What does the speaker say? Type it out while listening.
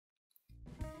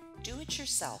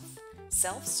Do-It-Yourself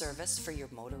self-service for your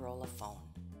Motorola phone.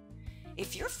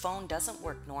 If your phone doesn't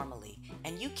work normally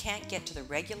and you can't get to the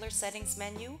regular settings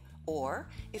menu, or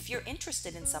if you're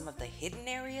interested in some of the hidden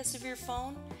areas of your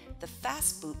phone, the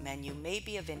Fastboot menu may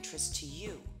be of interest to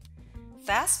you.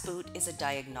 Fastboot is a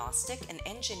diagnostic and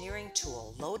engineering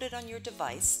tool loaded on your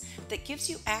device that gives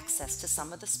you access to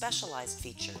some of the specialized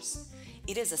features.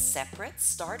 It is a separate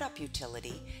startup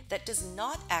utility that does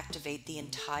not activate the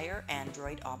entire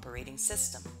Android operating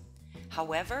system.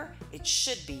 However, it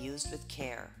should be used with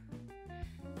care.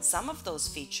 Some of those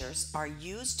features are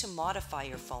used to modify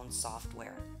your phone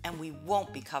software, and we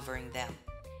won't be covering them.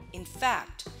 In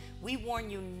fact, we warn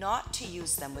you not to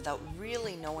use them without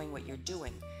really knowing what you're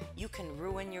doing. You can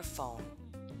ruin your phone.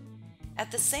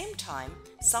 At the same time,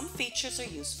 some features are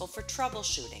useful for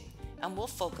troubleshooting, and we'll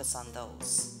focus on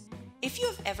those. If you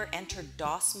have ever entered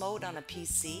DOS mode on a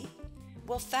PC,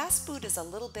 well, Fastboot is a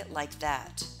little bit like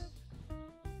that.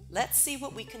 Let's see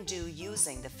what we can do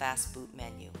using the Fastboot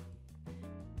menu.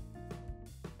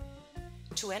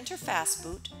 To enter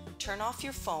Fastboot, turn off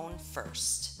your phone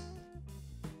first.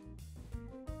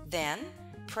 Then,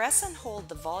 press and hold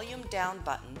the volume down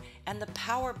button and the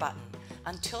power button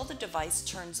until the device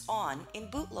turns on in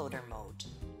bootloader mode.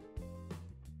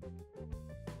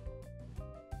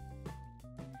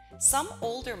 Some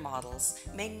older models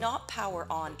may not power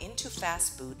on into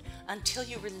Fastboot until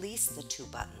you release the two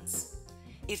buttons.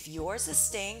 If yours is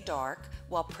staying dark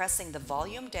while pressing the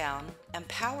volume down and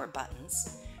power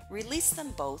buttons, release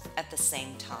them both at the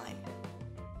same time.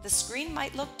 The screen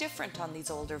might look different on these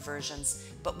older versions,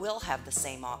 but will have the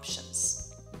same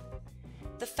options.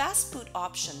 The Fastboot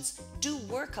options do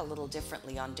work a little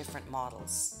differently on different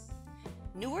models.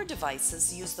 Newer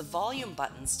devices use the volume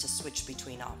buttons to switch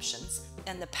between options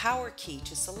and the power key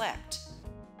to select.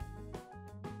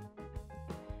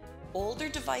 Older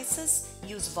devices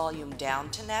use volume down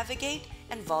to navigate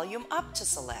and volume up to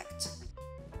select.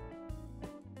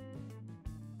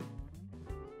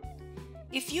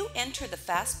 If you enter the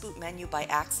Fastboot menu by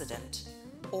accident,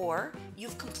 or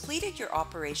you've completed your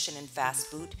operation in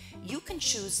Fastboot, you can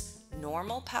choose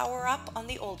Normal Power Up on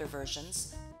the older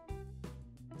versions,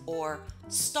 or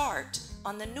Start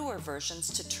on the newer versions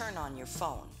to turn on your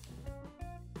phone.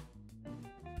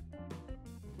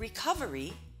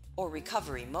 Recovery, or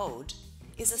Recovery Mode,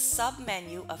 is a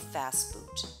sub-menu of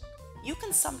Fastboot. You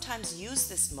can sometimes use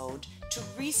this mode to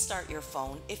restart your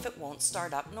phone if it won't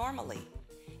start up normally.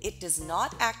 It does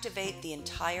not activate the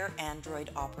entire Android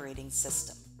operating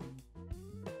system.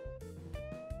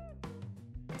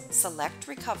 Select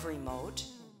Recovery Mode,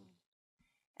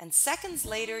 and seconds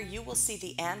later you will see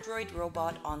the Android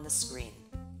robot on the screen.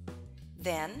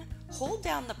 Then hold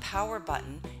down the power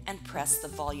button and press the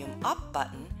volume up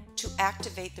button to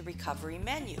activate the recovery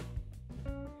menu.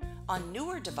 On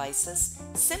newer devices,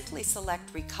 simply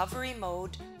select Recovery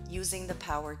Mode using the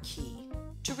power key.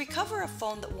 To recover a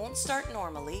phone that won't start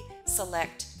normally,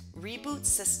 select Reboot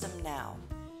System Now.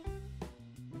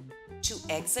 To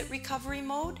exit recovery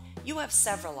mode, you have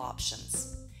several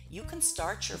options. You can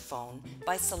start your phone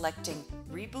by selecting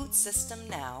Reboot System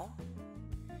Now,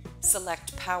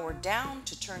 select Power Down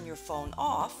to turn your phone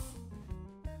off,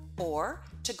 or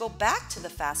to go back to the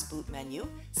Fastboot menu,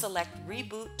 select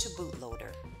Reboot to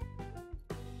Bootloader.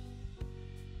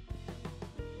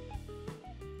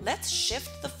 Let's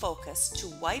shift the focus to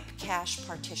Wipe Cache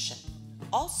Partition,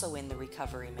 also in the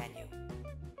Recovery menu.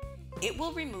 It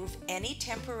will remove any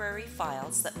temporary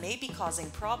files that may be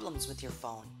causing problems with your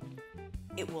phone.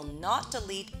 It will not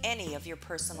delete any of your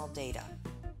personal data.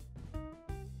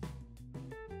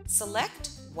 Select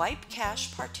Wipe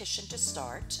Cache Partition to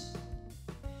start.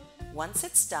 Once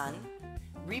it's done,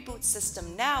 Reboot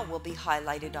System Now will be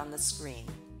highlighted on the screen.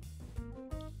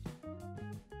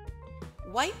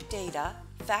 Wipe Data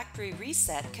Factory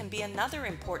Reset can be another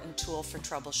important tool for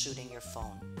troubleshooting your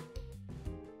phone.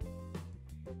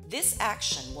 This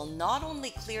action will not only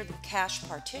clear the cache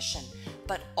partition,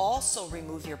 but also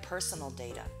remove your personal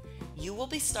data. You will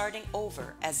be starting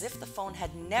over as if the phone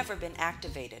had never been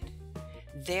activated.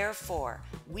 Therefore,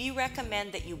 we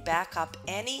recommend that you back up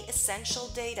any essential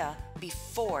data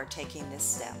before taking this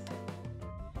step.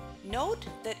 Note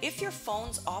that if your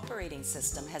phone's operating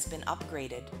system has been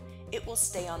upgraded, it will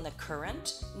stay on the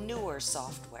current, newer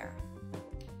software.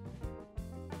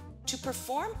 To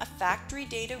perform a factory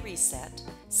data reset,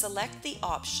 select the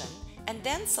option and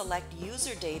then select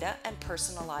User Data and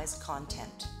Personalized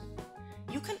Content.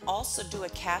 You can also do a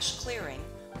cache clearing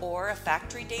or a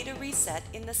factory data reset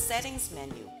in the Settings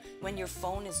menu when your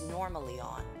phone is normally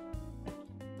on.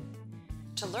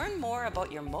 To learn more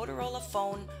about your Motorola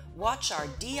phone, Watch our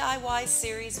DIY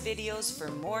series videos for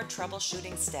more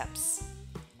troubleshooting steps.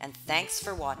 And thanks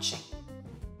for watching.